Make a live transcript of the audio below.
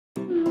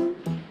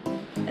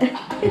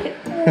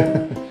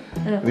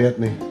Lihat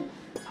nih,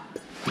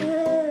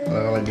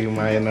 lagi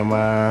main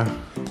sama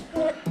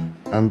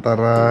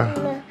antara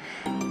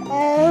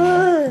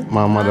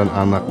mama dan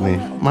anak nih.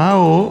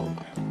 Mau?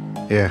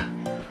 Ya.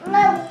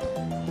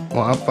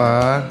 Mau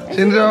apa?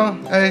 Sini dong,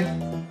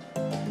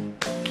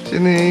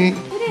 sini.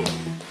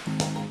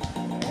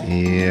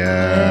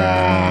 Iya.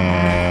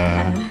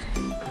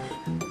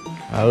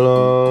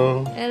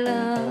 Halo.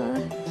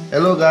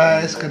 Halo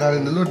guys,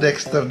 kenalin dulu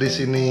Dexter di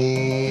sini.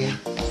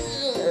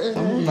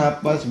 Kamu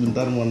kenapa?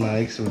 Sebentar mau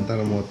naik, sebentar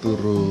mau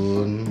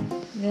turun.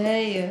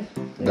 Ya.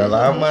 Udah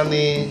lama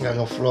nih nggak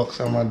ngevlog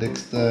sama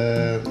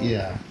Dexter.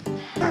 Iya.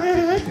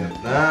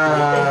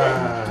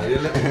 Nah,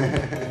 yuk.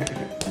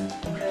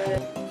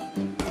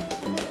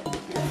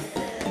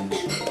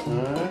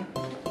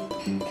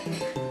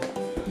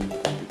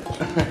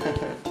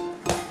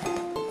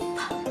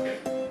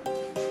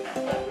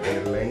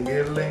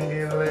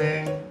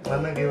 Geleng.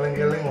 Mana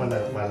geleng-geleng, mana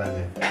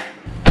malahnya?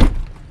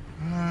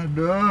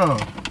 Aduh.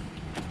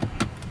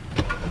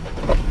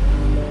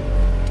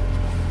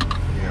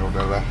 Ya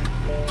udahlah.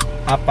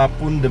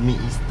 Apapun demi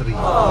istri.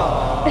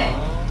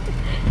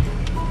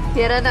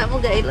 Biar anakmu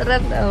gak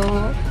ileran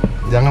tau.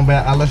 Jangan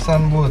banyak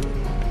alasan, Bud.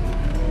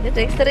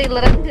 Dexter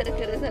ileran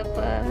gara-gara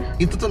siapa?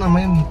 Itu tuh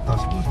namanya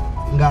mitos, Bud.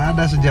 Nggak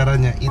ada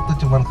sejarahnya. Itu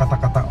cuma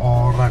kata-kata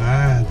orang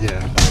aja.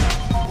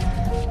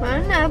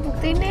 Mana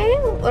bukti nih?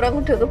 Orang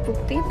udah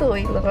kebukti tuh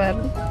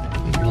ileran.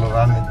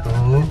 Ileran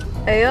itu.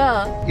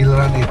 Ayo.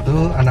 Ileran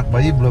itu anak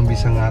bayi belum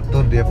bisa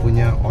ngatur dia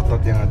punya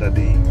otot yang ada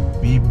di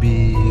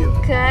bibir.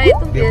 Kak,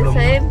 itu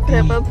biasanya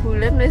berapa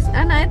bulan wes.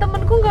 Anaknya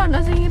temenku nggak ada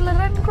sing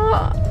ileran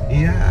kok.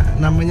 Iya,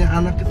 namanya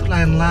anak itu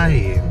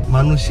lain-lain.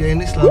 Manusia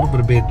ini selalu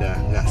berbeda,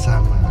 nggak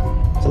sama.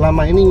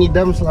 Selama ini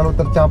ngidam selalu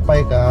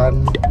tercapai kan?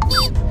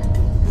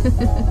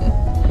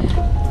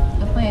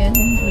 Apa ya yang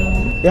belum?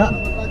 Ya,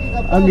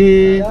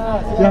 Agi,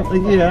 siap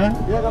Agi ya.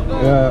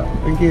 Ya,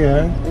 thank you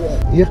ya.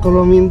 Iya,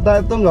 kalau minta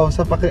itu nggak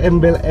usah pakai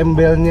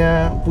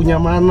embel-embelnya punya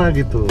mana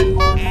gitu.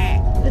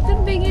 Kan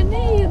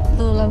pengennya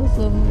itu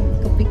langsung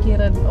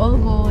kepikiran. Oh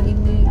mau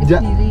ini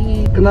ke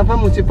diri. Kenapa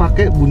mesti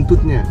pakai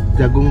buntutnya?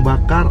 Jagung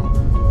bakar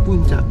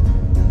Puncak.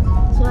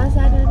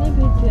 Suasananya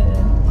beda.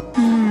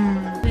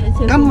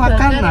 Kan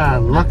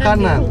makanan.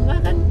 Di rumah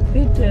kan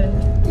beda.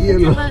 Iya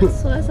loh.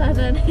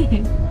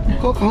 Suasananya.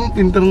 Kok kamu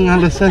pinter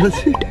ngalesan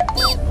sih?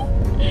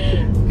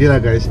 Gila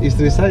guys,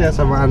 istri saya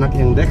sama anak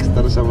yang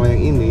Dexter sama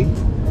yang ini,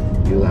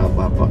 gila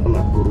apa-apa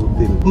kena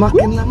turutin.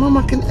 Makin lama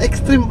makin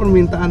ekstrim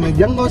permintaannya.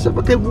 Jangan nggak usah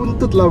pakai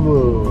buntut lah,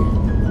 Bu.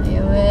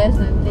 Ya wes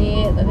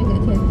nanti, tapi nggak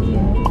jadi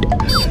ya.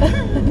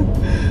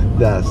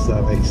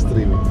 Dasar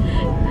ekstrim.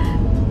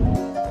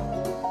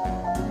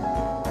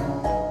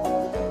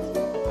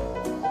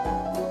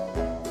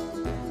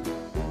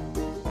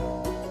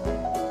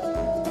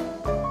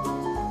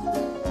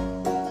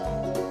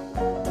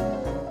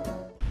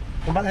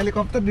 Tempat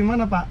helikopter di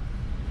mana, Pak?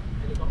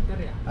 Helikopter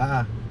ya?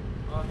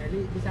 Oh,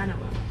 heli di sana,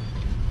 Pak.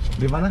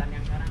 Di mana?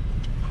 Yang sekarang.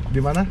 Di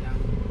mana?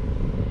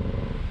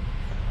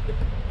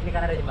 Ini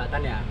kan ada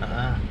jembatan ya?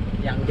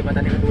 Yang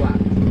jembatan yang kedua.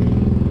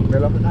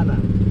 Belok ke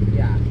kanan.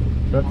 Iya.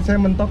 Berarti saya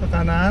mentok ke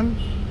kanan.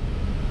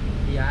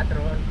 Iya,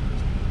 terus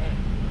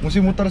Mesti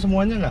muter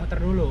semuanya nggak?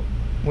 muter dulu.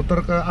 Muter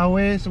ke AW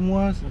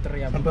semua Muter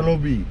ya. sampai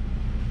lobby.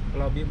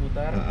 Lobby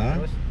muter,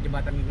 terus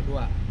jembatan yang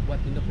kedua buat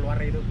pintu keluar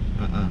itu.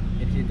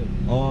 Di situ.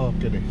 Oh,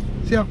 oke deh.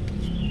 Siap.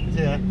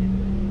 Siap ya.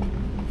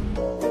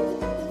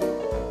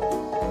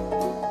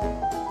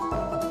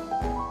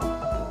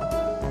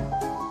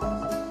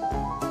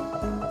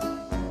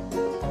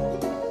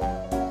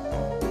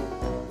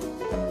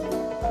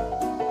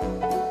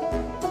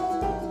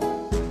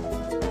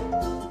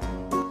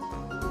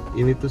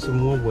 Ini tuh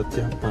semua buat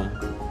siapa?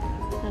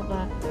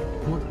 Apa?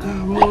 Buat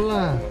kamu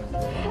lah.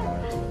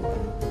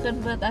 Bukan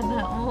buat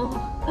anakmu.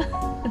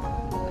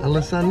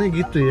 Alasannya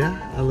gitu ya,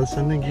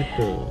 alasannya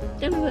gitu.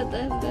 Kan buat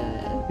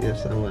anak. Ya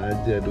sama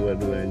aja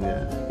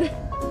dua-duanya.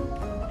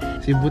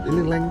 Si Bud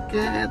ini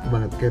lengket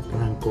banget kayak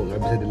perangko, nggak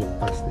bisa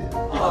dilepas dia.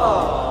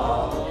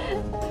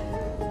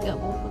 Gak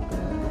mau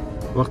pegang.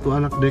 Waktu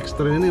anak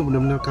Dexter ini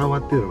benar-benar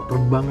khawatir,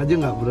 terbang aja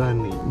nggak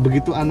berani.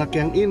 Begitu anak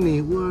yang ini,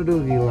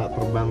 waduh gila,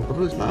 terbang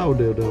terus. Tahu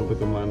deh udah sampai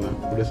kemana?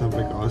 Udah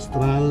sampai ke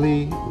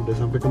Australia, udah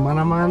sampai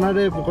kemana-mana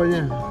deh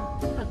pokoknya.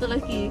 Satu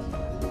lagi.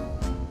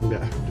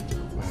 Enggak, udah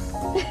cukup.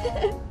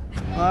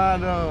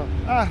 Waduh,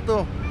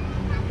 tuh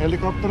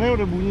helikopternya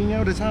udah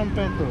bunyinya udah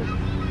sampai tuh.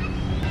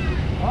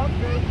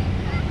 Oke.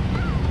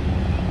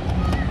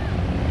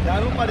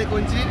 Jangan lupa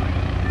dikunci.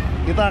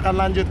 Kita akan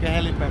lanjut ke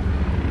helipad.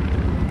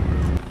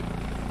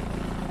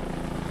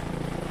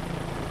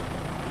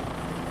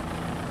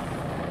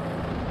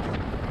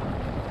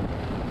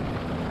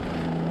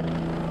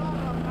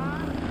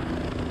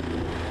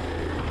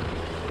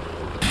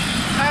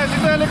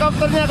 Itu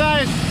helikopternya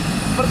guys.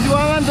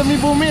 Perjuangan demi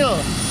bumil.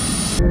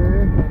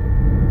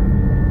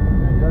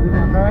 Jadi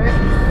pakai.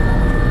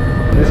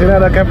 Di sini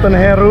ada Captain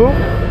Heru.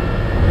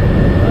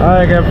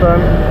 Hai Captain.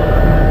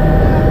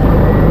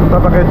 Kita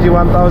pakai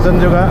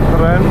G1000 juga,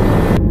 keren.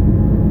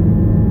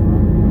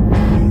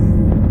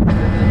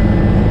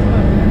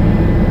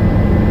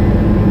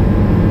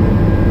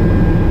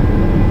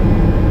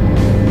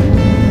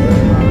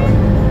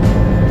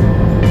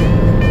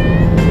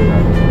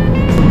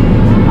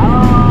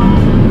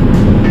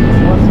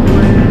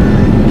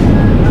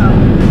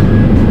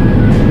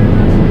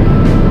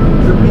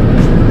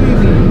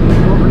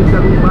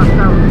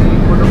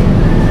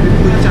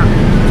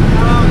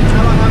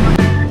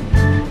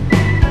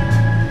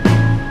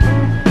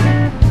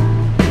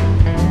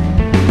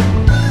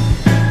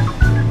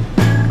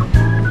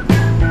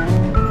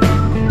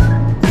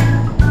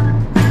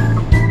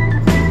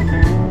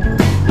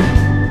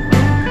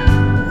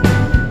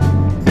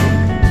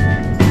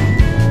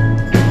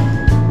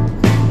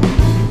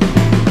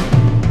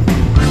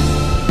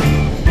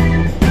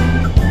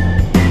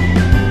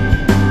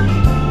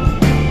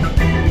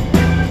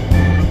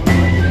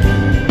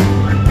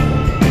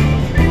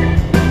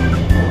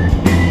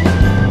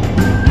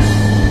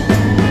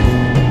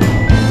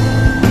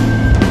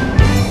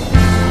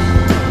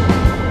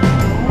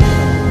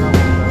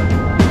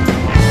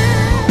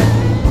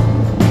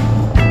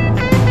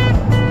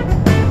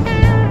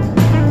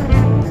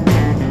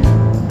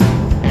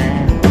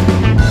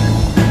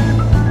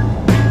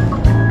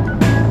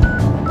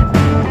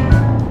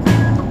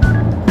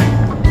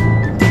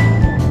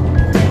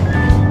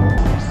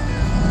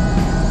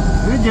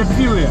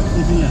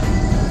 Iya.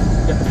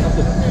 Ya,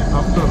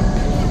 After.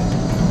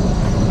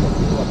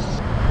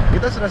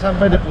 Kita sudah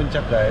sampai di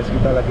puncak guys.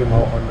 Kita lagi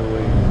mau on the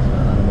way.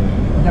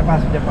 Udah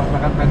pas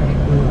makan pancake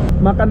dulu.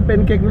 Makan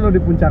pancake dulu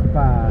di puncak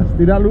pas.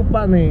 Tidak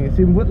lupa nih,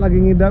 Simbut lagi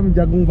ngidam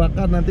jagung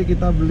bakar. Nanti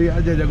kita beli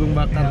aja jagung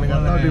bakar.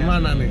 Nggak tahu di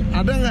mana nih.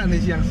 Ada nggak nih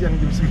siang-siang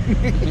jam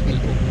segini?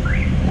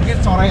 Mungkin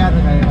sorean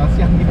kayak kalau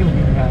siang gini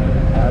mungkin nggak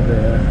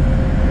Ada.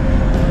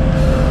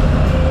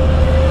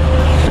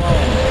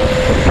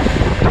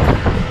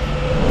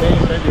 Nih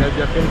saya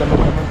diajakin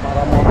teman-teman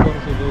para motor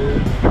sudah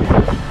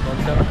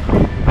konser.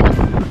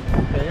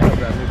 Kayaknya nggak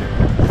berani deh.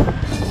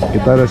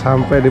 Kita udah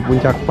sampai di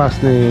puncak pas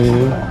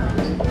nih.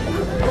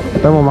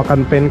 Kita mau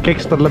makan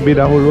pancakes terlebih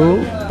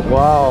dahulu.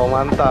 Wow,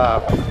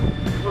 mantap.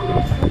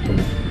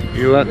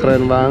 Gila,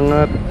 keren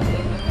banget.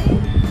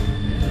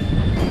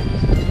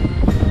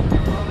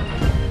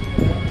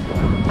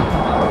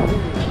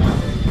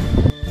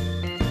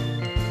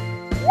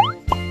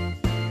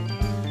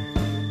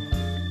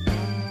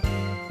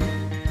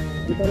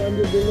 Kita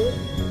lanjut dulu.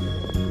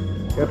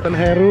 Captain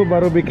Heru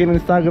baru bikin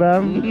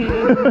Instagram.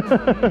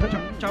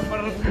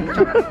 Chopper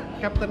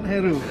Captain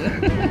Heru.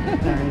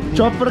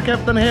 Chopper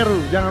Captain Heru,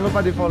 jangan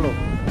lupa di follow.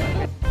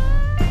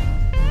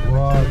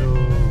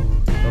 Waduh,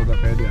 kita udah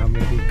kayak di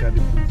Amerika di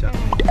puncak.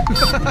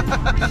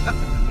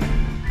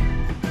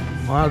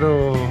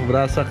 Waduh,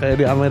 berasa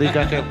kayak di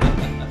Amerika Cap.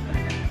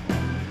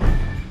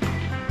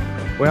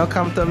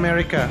 Welcome to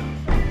America.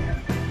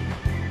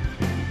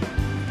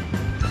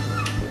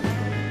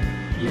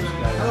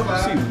 Halo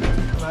Pak.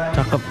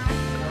 Cakep.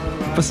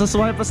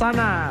 Sesuai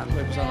pesanan.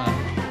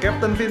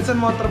 Captain Vincent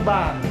mau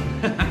terbang.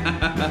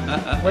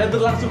 Weather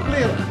langsung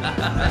clear.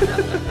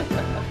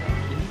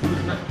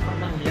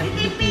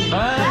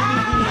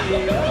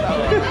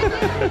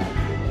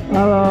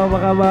 Halo, apa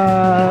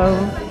kabar?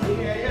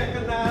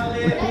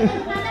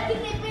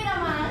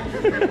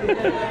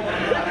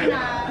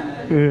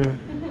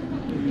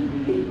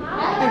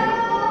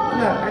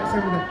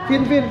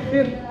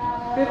 Vin.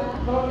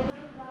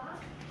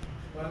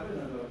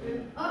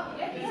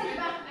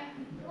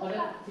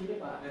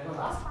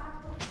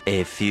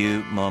 A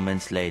few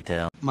moments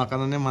later.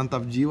 Makanannya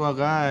mantap jiwa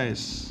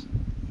guys.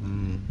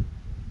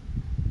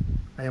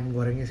 Ayam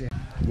gorengnya sih.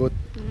 Good.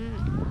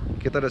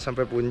 Kita udah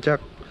sampai puncak,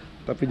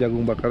 tapi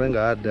jagung bakarnya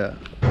nggak ada.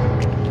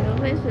 Ya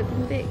wes,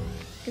 nanti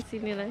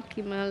kesini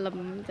lagi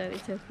malam cari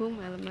jagung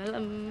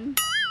malam-malam.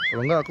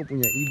 Kalau nggak aku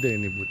punya ide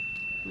ini Bud.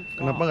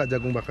 Kenapa nggak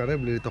jagung bakarnya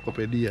beli di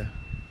Tokopedia?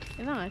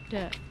 Emang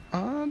ada?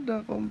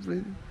 Ada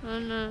komplit.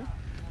 Mana?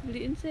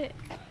 Beliin sih.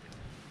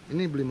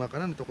 Ini beli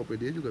makanan di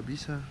Tokopedia juga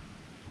bisa.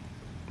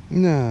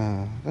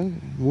 Nah, kan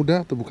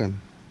mudah atau bukan?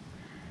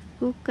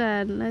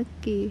 Bukan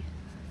lagi.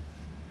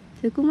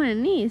 Jagung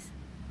manis.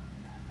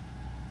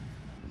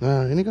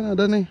 Nah, ini kan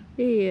ada nih.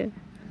 Iya.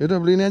 Ya udah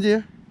beli ini aja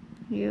ya.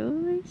 Ya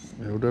wes.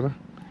 Ya udahlah.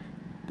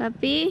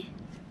 Tapi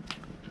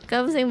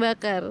kamu sing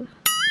bakar.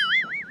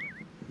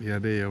 Ya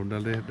deh, ya udah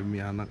deh,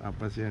 demi anak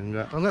apa sih yang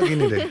enggak. Oh enggak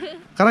gini deh.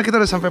 Karena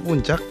kita udah sampai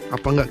puncak,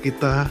 apa enggak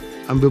kita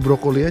ambil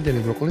brokoli aja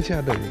nih? Brokoli sih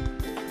ada nih.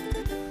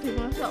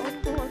 Dimasak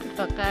utuh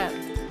dibakar.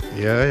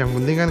 Ya, yang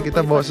penting kan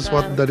kita bawa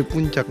sesuatu dari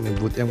puncak nih,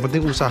 Bud. Yang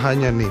penting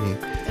usahanya nih.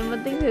 Yang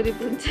penting dari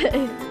puncak.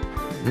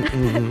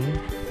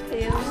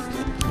 Ayo.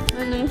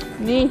 Mana?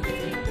 Nih.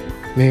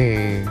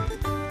 Nih.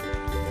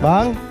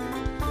 Bang.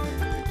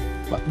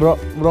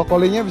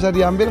 Brokolinya bisa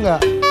diambil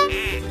nggak?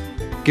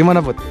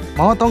 Gimana, Bud?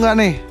 Mau atau nggak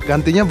nih?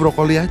 Gantinya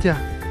brokoli aja.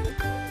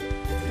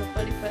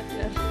 Brokoli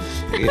bakar.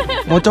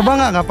 Mau coba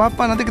nggak? Nggak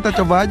apa-apa, nanti kita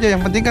coba aja.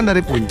 Yang penting kan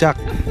dari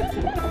puncak.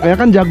 Kayak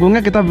kan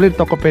jagungnya kita beli di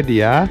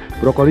Tokopedia,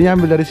 brokolinya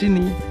ambil dari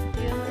sini.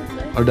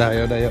 Udah,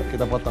 yuk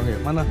kita potong yuk.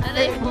 Mana?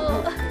 Ada ibu.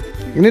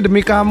 Ini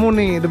demi kamu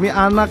nih, demi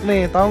anak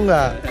nih, tahu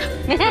nggak?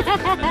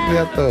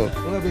 Lihat tuh.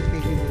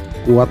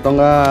 Kuat atau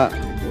nggak?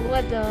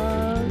 Kuat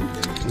dong.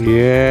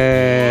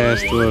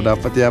 Yes, tuh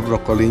dapat ya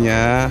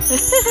brokolinya.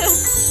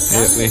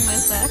 Ayo nih.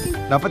 Masak.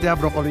 Dapat ya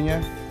brokolinya.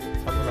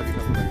 Satu lagi.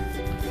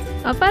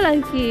 Apa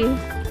lagi?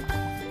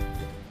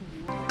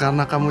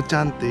 Karena kamu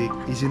cantik,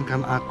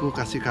 izinkan aku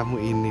kasih kamu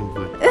ini,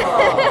 Bud.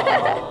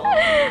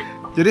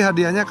 Jadi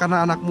hadiahnya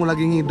karena anakmu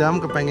lagi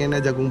ngidam,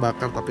 kepengennya jagung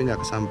bakar tapi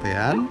nggak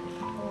kesampean.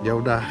 Ya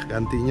udah,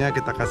 gantinya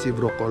kita kasih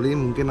brokoli.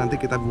 Mungkin nanti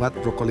kita buat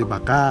brokoli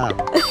bakar.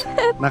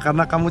 Nah,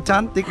 karena kamu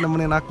cantik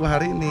nemenin aku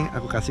hari ini,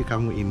 aku kasih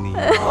kamu ini.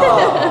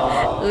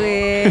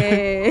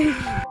 Wih.